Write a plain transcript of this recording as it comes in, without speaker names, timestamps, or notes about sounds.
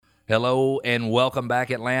Hello and welcome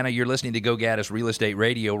back, Atlanta. You're listening to Go Gaddis Real Estate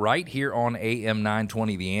Radio right here on AM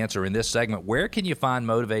 920 The Answer. In this segment, where can you find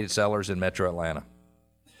motivated sellers in Metro Atlanta?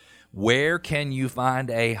 Where can you find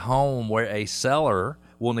a home where a seller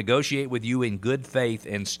will negotiate with you in good faith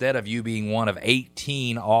instead of you being one of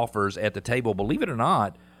 18 offers at the table? Believe it or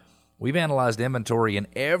not, we've analyzed inventory in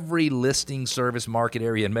every listing service market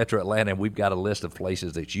area in Metro Atlanta, and we've got a list of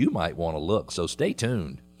places that you might want to look, so stay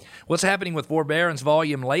tuned. What's happening with forbearance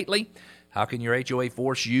volume lately? How can your HOA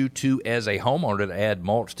force you to, as a homeowner, to add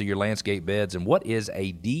mulch to your landscape beds? And what is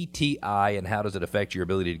a DTI, and how does it affect your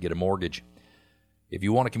ability to get a mortgage? If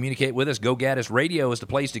you want to communicate with us, Go Gaddis Radio is the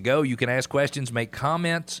place to go. You can ask questions, make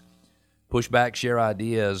comments, push back, share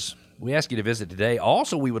ideas. We ask you to visit today.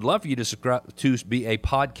 Also, we would love for you to be a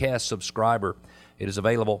podcast subscriber. It is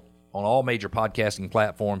available on all major podcasting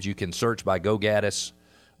platforms. You can search by Go Gaddis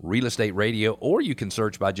Real Estate Radio, or you can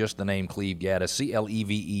search by just the name Cleve Gaddis,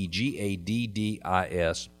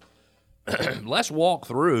 Clevegaddis. Let's walk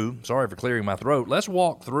through, sorry for clearing my throat, let's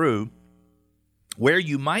walk through where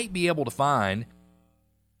you might be able to find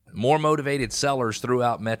more motivated sellers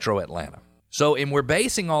throughout Metro Atlanta. And we're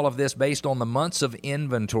basing all of this based on the months of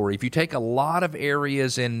inventory. If you take a lot of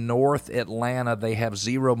areas in North Atlanta, they have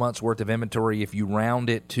 0 months worth of inventory. If you round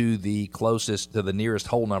it to the closest, to the nearest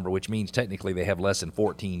whole number, which means technically they have less than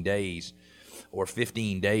 14 days or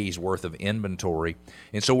 15 days worth of inventory.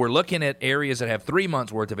 And so we're looking at areas that have 3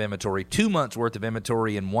 months worth of inventory, 2 months worth of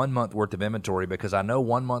inventory, and 1 month worth of inventory, because I know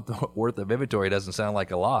 1 month worth of inventory doesn't sound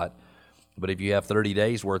like a lot. But if you have 30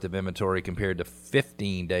 days worth of inventory compared to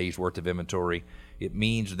 15 days worth of inventory, it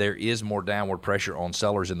means there is more downward pressure on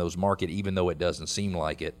sellers in those markets, even though it doesn't seem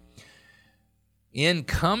like it.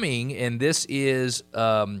 Incoming, and this is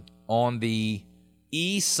on the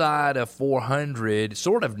east side of 400,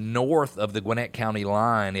 sort of north of the Gwinnett County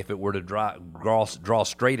line, if it were to draw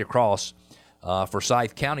straight across for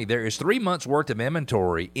Forsyth County, there is 3 months worth of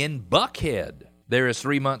inventory. In Buckhead, there is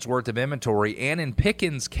 3 months worth of inventory, and in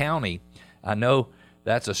Pickens County, I know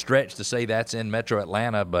that's a stretch to say that's in Metro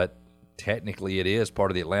Atlanta, but technically it is part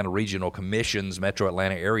of the Atlanta Regional Commission's Metro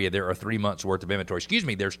Atlanta area. There are 3 months worth of inventory.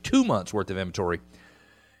 There's 2 months worth of inventory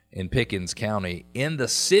in Pickens County. In the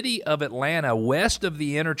city of Atlanta, west of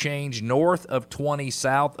the interchange, north of 20,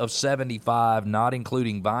 south of 75, not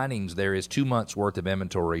including Vinings, there is 2 months worth of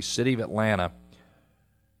inventory. City of Atlanta,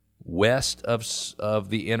 west of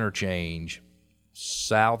the interchange,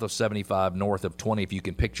 south of 75, north of 20, if you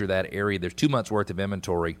can picture that area, there's 2 months worth of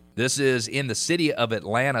inventory. This is in the city of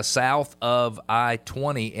Atlanta, south of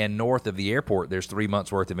I-20 and north of the airport. There's 3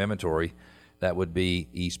 months worth of inventory. That would be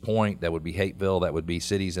East Point, that would be Hateville, that would be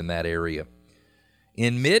cities in that area.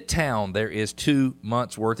 In Midtown, there is 2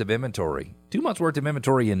 months worth of inventory. 2 months worth of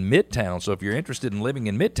inventory in Midtown. So if you're interested in living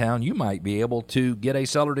in Midtown, you might be able to get a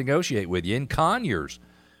seller to negotiate with you. In Conyers,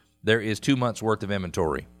 there is 2 months worth of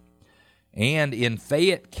inventory. And in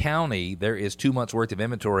Fayette County, there is 2 months worth of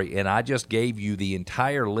inventory, and I just gave you the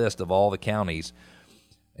entire list of all the counties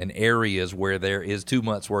and areas where there is 2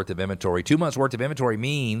 months worth of inventory. 2 months worth of inventory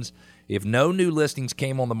means if no new listings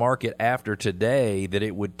came on the market after today, that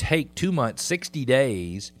it would take 2 months, 60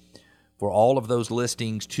 days, for all of those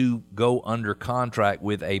listings to go under contract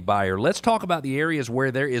with a buyer. Let's talk about the areas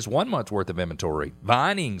where there is 1 month's worth of inventory.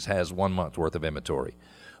 Vinings has 1 month worth of inventory.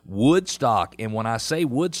 Woodstock, and when I say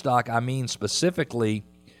Woodstock, I mean specifically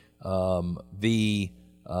the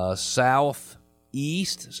southeast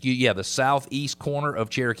corner of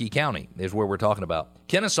Cherokee County is where we're talking about.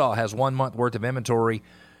 Kennesaw has 1 month worth of inventory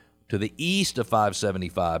to the east of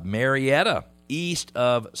 575. Marietta, east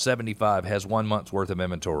of 75, has 1 month's worth of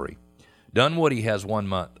inventory. Dunwoody has 1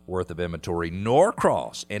 month worth of inventory.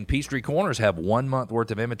 Norcross and Peachtree Corners have 1 month worth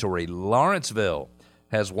of inventory. Lawrenceville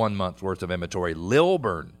has 1 month worth of inventory.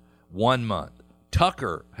 Lilburn, 1 month.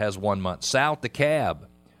 Tucker has 1 month. South DeKalb,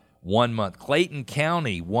 1 month. Clayton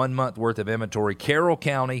County, 1 month worth of inventory. Carroll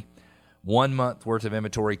County, 1 month worth of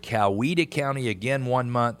inventory. Coweta County, again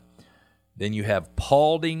 1 month. Then you have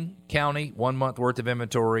Paulding County, 1 month worth of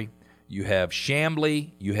inventory. You have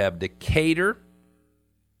Chamblee. You have Decatur,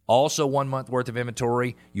 also 1 month worth of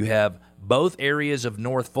inventory. You have both areas of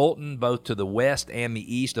North Fulton, both to the west and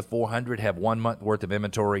the east of 400, have 1 month worth of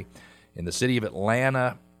inventory. In the city of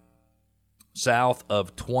Atlanta, south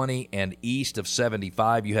of 20 and east of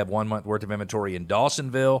 75, you have 1 month worth of inventory. In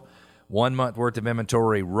Dawsonville, 1 month worth of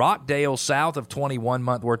inventory. Rockdale, south of 20, 1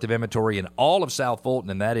 month worth of inventory. In all of South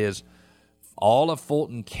Fulton, and that is all of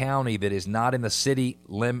Fulton County that is not in the city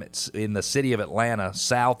limits, in the city of Atlanta,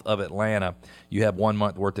 south of Atlanta, you have 1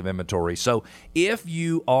 month worth of inventory. So if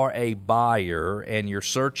you are a buyer and you're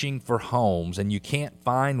searching for homes and you can't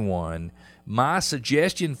find one, my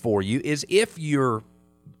suggestion for you is, if your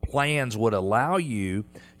plans would allow you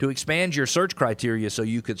to expand your search criteria so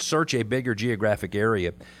you could search a bigger geographic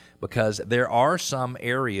area, because there are some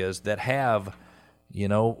areas that have,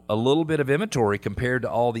 a little bit of inventory compared to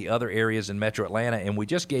all the other areas in Metro Atlanta, and we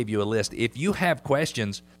just gave you a list. If you have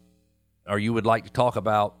questions or you would like to talk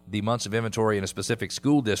about the months of inventory in a specific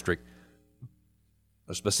school district,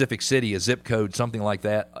 a specific city, a zip code, something like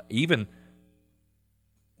that, even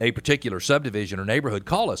a particular subdivision or neighborhood,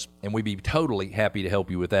 call us, and we'd be totally happy to help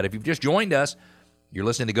you with that. If you've just joined us, you're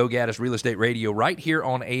listening to Go Gaddis Real Estate Radio right here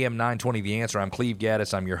on AM 920 The Answer. I'm Cleve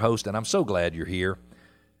Gaddis. I'm your host, and I'm so glad you're here.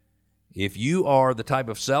 If you are the type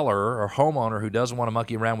of seller or homeowner who doesn't want to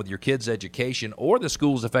monkey around with your kids' education or the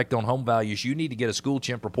school's effect on home values, you need to get a School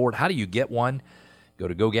Chimp report. How do you get one? Go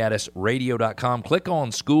to GoGaddisRadio.com, click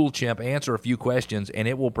on School Chimp, answer a few questions, and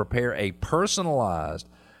it will prepare a personalized,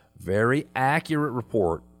 very accurate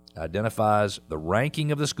report. Identifies the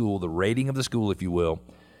ranking of the school, the rating of the school, if you will.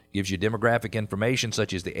 Gives you demographic information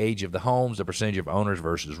such as the age of the homes, the percentage of owners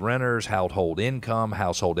versus renters, household income,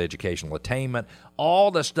 household educational attainment,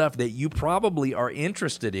 all the stuff that you probably are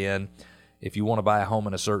interested in if you want to buy a home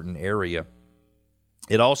in a certain area.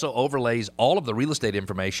 It also overlays all of the real estate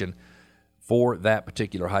information for that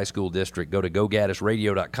particular high school district. Go to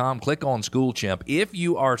GoGaddisRadio.com, click on School Chimp. If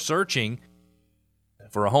you are searching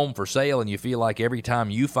for a home for sale and you feel like every time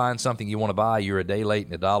you find something you want to buy, you're a day late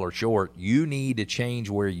and $1 short, you need to change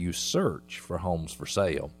where you search for homes for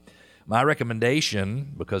sale. My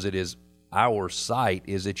recommendation, because it is our site,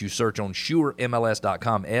 is that you search on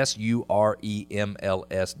SureMLS.com, SureMLS.com,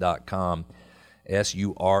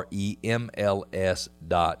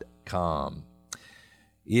 SureMLS.com.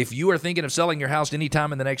 If you are thinking of selling your house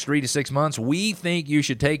anytime in the next 3 to 6 months, we think you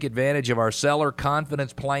should take advantage of our Seller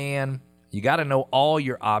Confidence Plan. You got to know all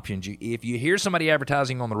your options. If you hear somebody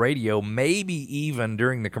advertising on the radio, maybe even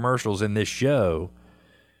during the commercials in this show,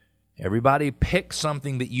 everybody picks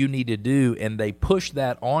something that you need to do, and they push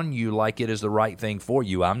that on you like it is the right thing for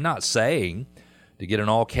you. I'm not saying to get an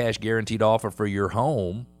all-cash guaranteed offer for your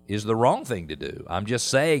home is the wrong thing to do. I'm just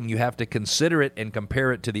saying you have to consider it and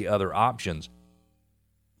compare it to the other options.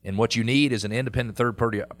 And what you need is an independent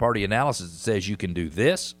third-party analysis that says you can do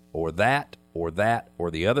this or that or that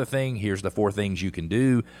or the other thing. Here's the 4 things you can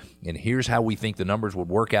do, and here's how we think the numbers would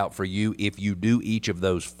work out for you if you do each of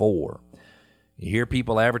those 4. You hear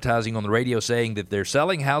people advertising on the radio saying that they're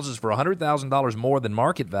selling houses for $100,000 more than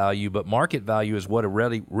market value, but market value is what a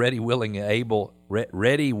ready, willing, and able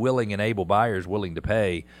buyer is willing to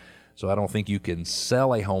pay. So I don't think you can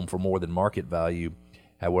sell a home for more than market value.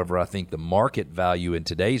 However, I think the market value in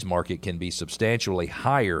today's market can be substantially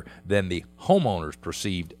higher than the homeowner's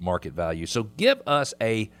perceived market value. So give us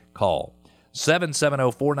a call,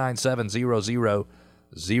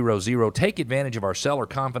 770-497-0000. Take advantage of our Seller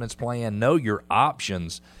Confidence Plan, know your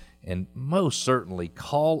options, and most certainly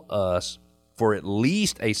call us for at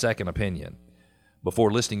least a second opinion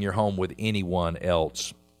before listing your home with anyone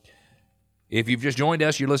else. If you've just joined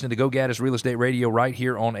us, you're listening to Go Gaddis Real Estate Radio right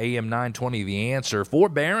here on AM 920 The Answer.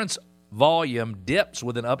 Forbearance volume dips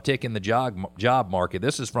with an uptick in the job market.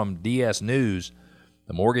 This is from DS News.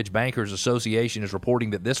 The Mortgage Bankers Association is reporting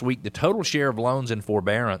that this week the total share of loans in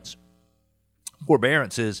forbearance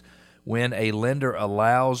is when a lender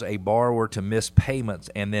allows a borrower to miss payments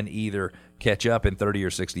and then either catch up in 30 or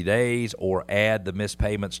 60 days or add the missed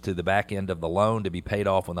payments to the back end of the loan to be paid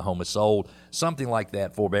off when the home is sold, something like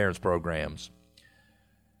that, forbearance programs.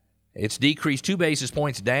 It's decreased 2 basis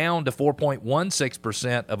points down to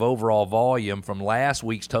 4.16% of overall volume from last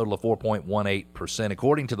week's total of 4.18%.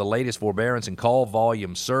 According to the latest forbearance and call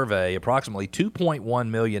volume survey, approximately 2.1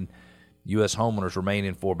 million U.S. homeowners remain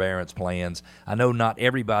in forbearance plans. I know not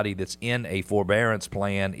everybody that's in a forbearance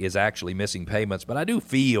plan is actually missing payments, but I do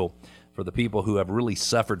feel for the people who have really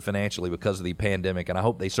suffered financially because of the pandemic, and I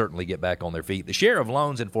hope they certainly get back on their feet. The share of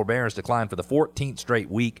loans in forbearance declined for the 14th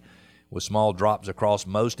straight week, with small drops across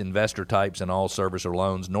most investor types and all servicer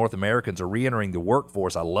loans. North Americans are reentering the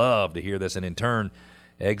workforce. I love to hear this, and in turn,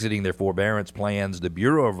 exiting their forbearance plans. The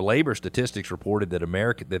Bureau of Labor Statistics reported that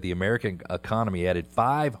the American economy added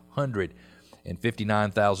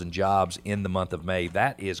 559,000 jobs in the month of May.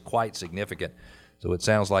 That is quite significant. So it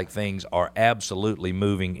sounds like things are absolutely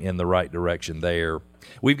moving in the right direction there.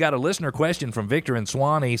 We've got a listener question from Victor in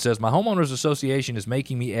Swanee. He says, my homeowners association is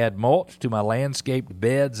making me add mulch to my landscaped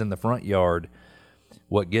beds in the front yard.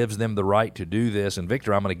 What gives them the right to do this? And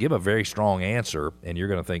Victor, I'm going to give a very strong answer, and you're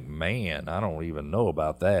going to think, man, I don't even know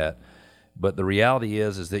about that. But the reality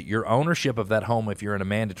is that your ownership of that home, if you're in a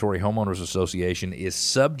mandatory homeowners association, is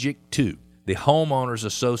subject to the homeowners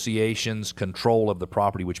association's control of the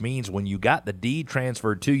property, which means when you got the deed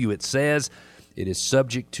transferred to you, it says it is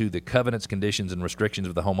subject to the covenants, conditions, and restrictions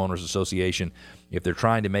of the homeowners association. If they're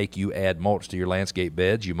trying to make you add mulch to your landscape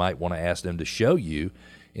beds, you might want to ask them to show you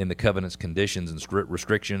in the covenants, conditions, and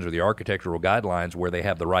restrictions or the architectural guidelines where they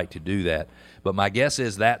have the right to do that. But my guess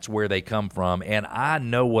is that's where they come from, and I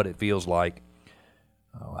know what it feels like.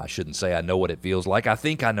 Oh, I shouldn't say I know what it feels like. I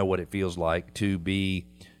think I know what it feels like to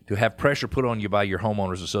have pressure put on you by your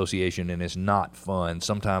homeowners association, and it's not fun.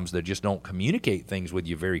 Sometimes they just don't communicate things with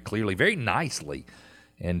you very clearly, very nicely.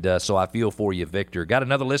 And so I feel for you, Victor. Got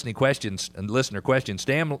another listener question.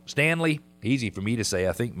 Stanley, easy for me to say.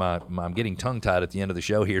 I think I'm getting tongue-tied at the end of the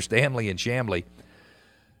show here. Stanley in Chamblee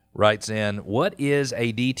writes in, what is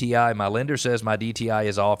a DTI? My lender says my DTI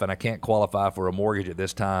is off and I can't qualify for a mortgage at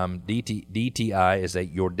this time. DTI is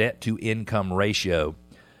your debt-to-income ratio.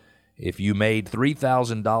 If you made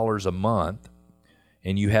 $3,000 a month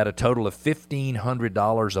and you had a total of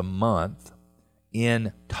 $1,500 a month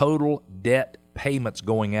in total debt payments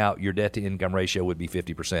going out, your debt-to-income ratio would be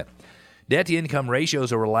 50%. Debt-to-income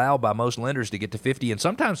ratios are allowed by most lenders to get to 50% and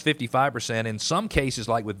sometimes 55%. In some cases,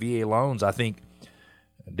 like with VA loans, I think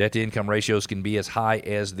debt-to-income ratios can be as high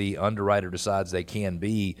as the underwriter decides they can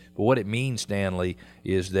be. But what it means, Stanley,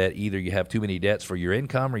 is that either you have too many debts for your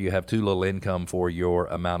income or you have too little income for your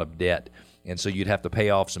amount of debt. And so you'd have to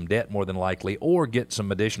pay off some debt more than likely or get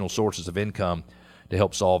some additional sources of income to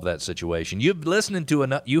help solve that situation. You have listened to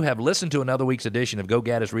another week's edition of Go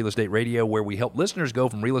Gaddis Real Estate Radio, where we help listeners go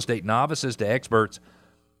from real estate novices to experts,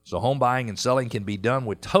 so home buying and selling can be done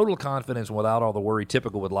with total confidence and without all the worry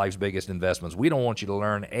typical with life's biggest investments. We don't want you to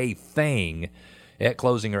learn a thing at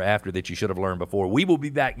closing or after that you should have learned before. We will be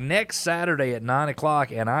back next Saturday at 9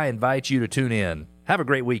 o'clock, and I invite you to tune in. Have a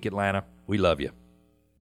great week, Atlanta. We love you.